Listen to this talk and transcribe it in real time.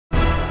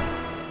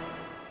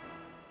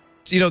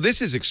You know,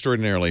 this is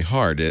extraordinarily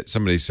hard.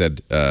 Somebody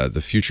said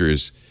the future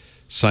is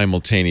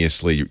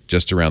simultaneously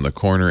just around the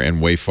corner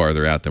and way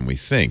farther out than we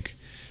think.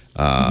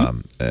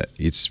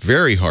 It's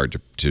very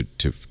hard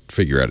to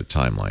figure out a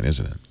timeline,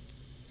 isn't it?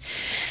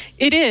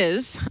 It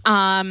is.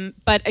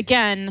 But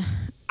again,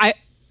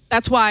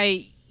 that's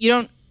why you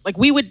don't, like,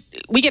 we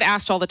get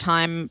asked all the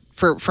time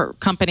for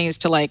companies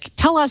to, like,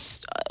 tell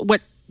us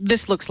what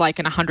this looks like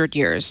in 100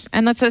 years.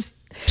 And and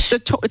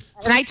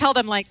I tell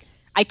them, like,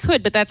 I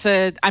could, but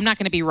I'm not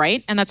going to be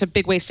right, and that's a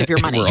big waste of your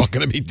money. We're all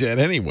going to be dead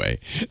anyway.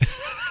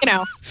 You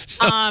know.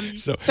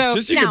 So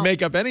just you can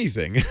make up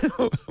anything.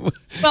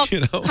 Well,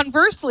 you know?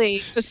 Conversely,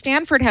 so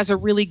Stanford has a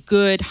really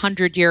good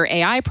 100-year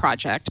AI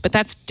project, but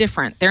that's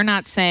different. They're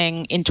not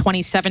saying in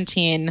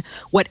 2017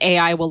 what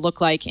AI will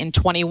look like in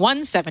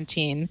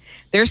 2117.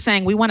 They're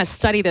saying we want to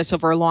study this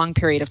over a long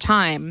period of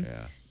time.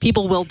 Yeah.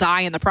 People will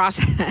die in the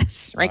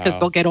process, right? Because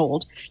they'll get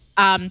old.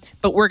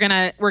 But we're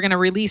gonna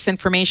release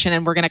information,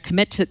 and we're gonna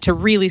commit to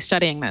really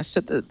studying this.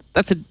 So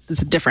that's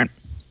different.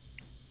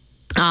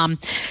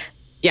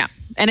 Yeah,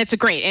 and it's a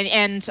great,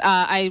 and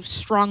I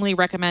strongly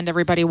recommend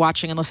everybody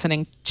watching and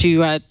listening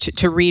to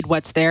read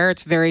what's there.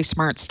 It's very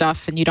smart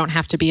stuff, and you don't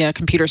have to be a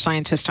computer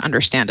scientist to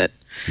understand it.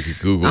 You could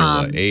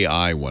Google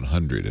AI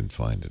 100 and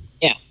find it.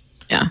 Yeah.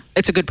 Yeah,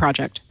 it's a good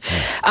project.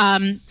 Yeah.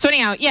 So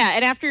anyhow, yeah,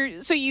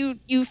 and so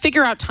you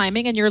figure out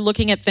timing, and you're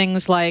looking at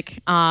things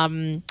like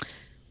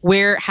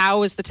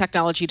how is the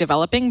technology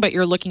developing, but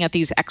you're looking at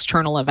these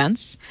external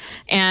events.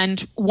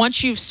 And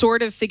once you've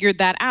sort of figured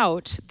that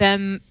out,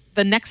 then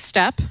the next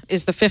step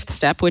is the fifth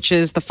step, which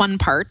is the fun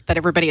part that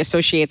everybody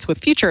associates with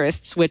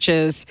futurists, which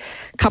is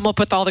come up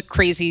with all the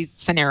crazy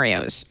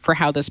scenarios for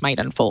how this might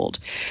unfold.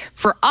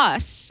 For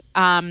us,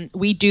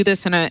 we do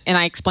this and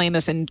I explain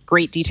this in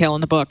great detail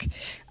in the book.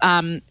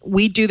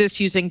 We do this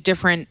using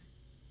different,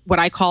 what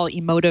I call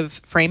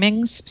emotive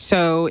framings.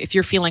 So if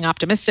you're feeling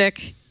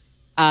optimistic,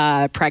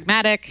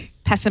 pragmatic,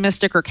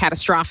 pessimistic, or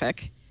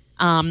catastrophic,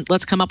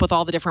 let's come up with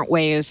all the different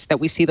ways that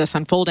we see this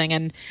unfolding.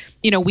 And,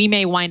 you know, we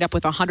may wind up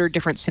with 100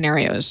 different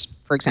scenarios,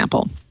 for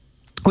example.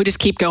 We just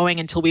keep going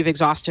until we've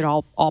exhausted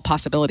all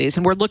possibilities.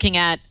 And we're looking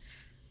at,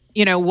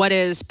 you know, what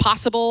is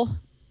possible,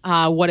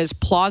 what is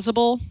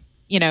plausible,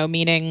 you know,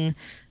 meaning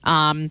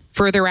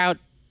further out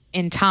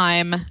in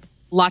time,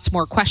 lots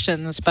more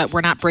questions, but we're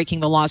not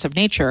breaking the laws of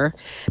nature.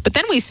 But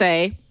then we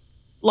say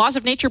laws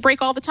of nature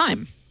break all the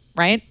time.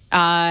 Right?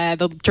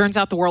 Turns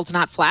out the world's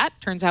not flat.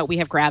 Turns out we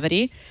have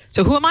gravity.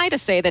 So who am I to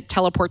say that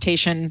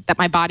teleportation, that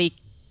my body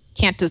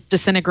can't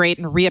disintegrate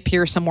and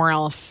reappear somewhere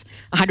else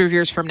 100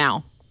 years from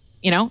now?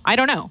 You know, I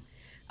don't know.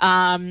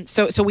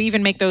 So we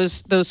even make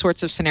those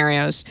sorts of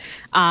scenarios,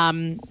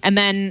 and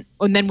then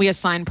we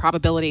assign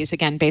probabilities,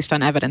 again based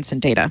on evidence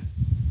and data.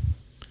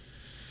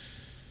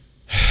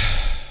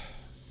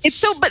 It's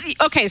so, but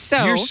okay,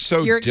 so you're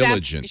so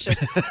diligent.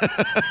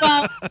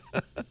 Well,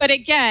 but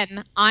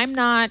again, I'm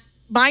not.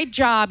 My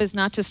job is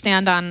not to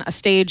stand on a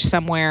stage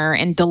somewhere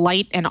and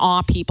delight and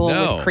awe people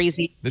with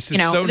crazy. This is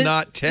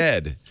not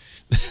TED.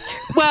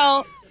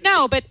 Well,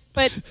 no, but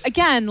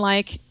again,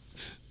 like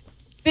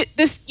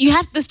this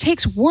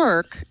takes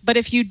work, but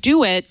if you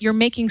do it, you're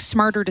making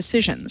smarter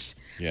decisions.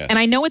 Yes. And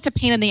I know it's a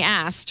pain in the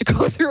ass to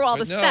go through all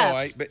the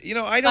steps.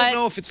 I don't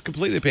know if it's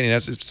completely a pain in the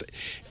ass.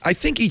 I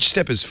think each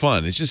step is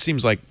fun. It just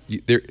seems like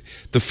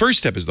the first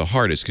step is the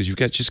hardest because you've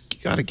got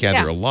to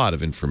gather a lot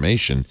of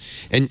information.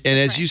 And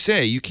as you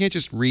say, you can't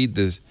just read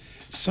the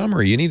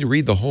summary. You need to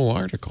read the whole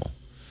article.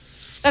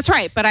 That's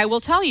right. But I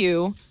will tell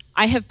you,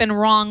 I have been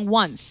wrong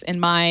once in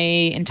my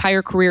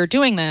entire career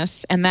doing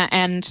this, and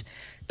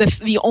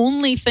the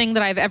only thing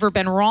that I've ever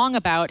been wrong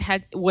about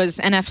was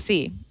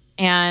NFC.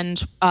 And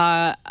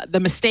the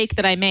mistake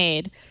that I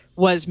made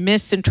was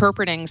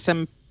misinterpreting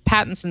some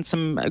patents and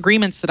some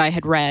agreements that I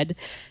had read.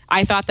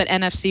 I thought that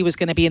NFC was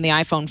going to be in the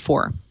iPhone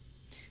 4.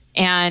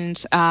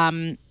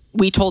 And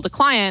we told the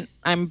client,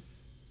 I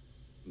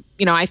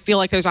feel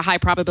like there's a high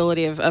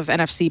probability of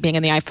NFC being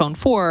in the iPhone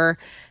 4,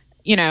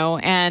 you know,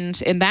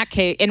 and in that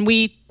case, and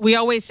we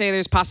always say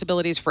there's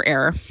possibilities for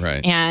error.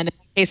 Right. And in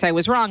case I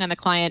was wrong and the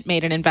client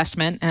made an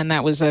investment and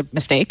that was a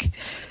mistake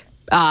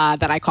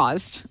that I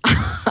caused.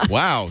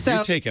 Wow,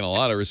 you're taking a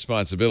lot of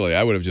responsibility.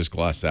 I would have just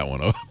glossed that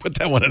one over, put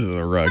that one under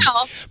the rug.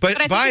 Well,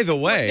 but by the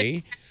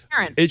way,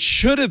 it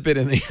should have been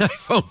in the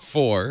iPhone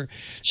 4.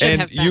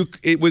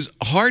 It was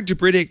hard to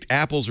predict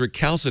Apple's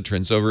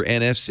recalcitrance over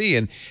NFC.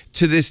 And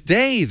to this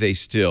day, they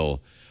still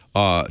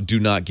do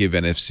not give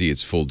NFC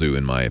its full due,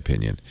 in my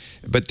opinion.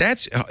 But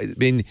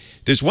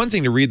there's one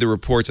thing to read the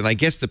reports, and I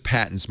guess the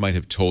patents might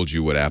have told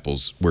you where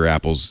Apple's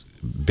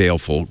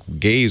baleful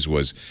gaze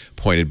was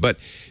pointed. But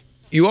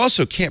you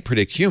also can't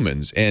predict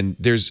humans, and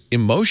there's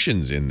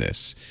emotions in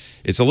this.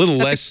 It's a little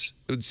less,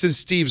 since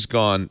Steve's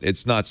gone,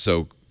 it's not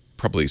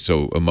probably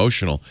so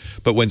emotional.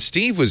 But when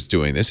Steve was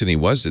doing this, and he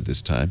was at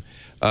this time,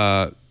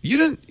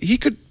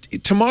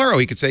 tomorrow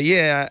he could say,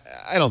 yeah,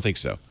 I don't think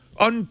so.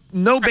 On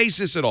no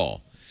basis at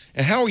all.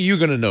 And how are you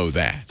going to know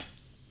that?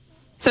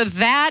 So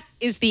that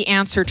is the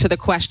answer to the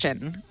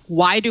question.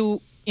 Why do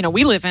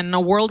we live in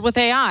a world with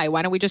AI.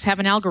 Why don't we just have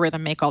an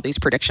algorithm make all these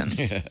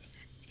predictions?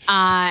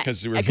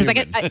 Because we're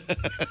human.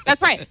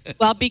 That's right.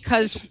 Well,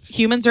 because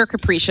humans are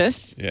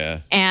capricious. Yeah.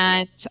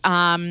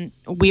 And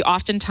we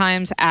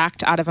oftentimes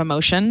act out of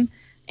emotion.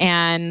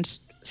 And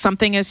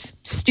something as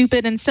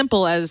stupid and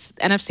simple as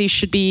NFC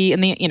should be in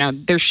the,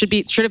 there should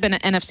have been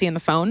an NFC in the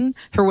phone.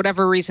 For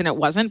whatever reason, it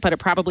wasn't, but it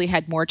probably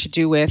had more to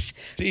do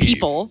with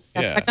people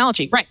than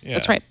technology. Right. Yeah.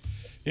 That's right.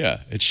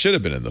 Yeah. It should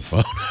have been in the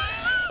phone.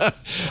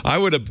 I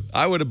would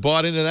have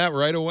bought into that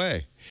right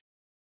away.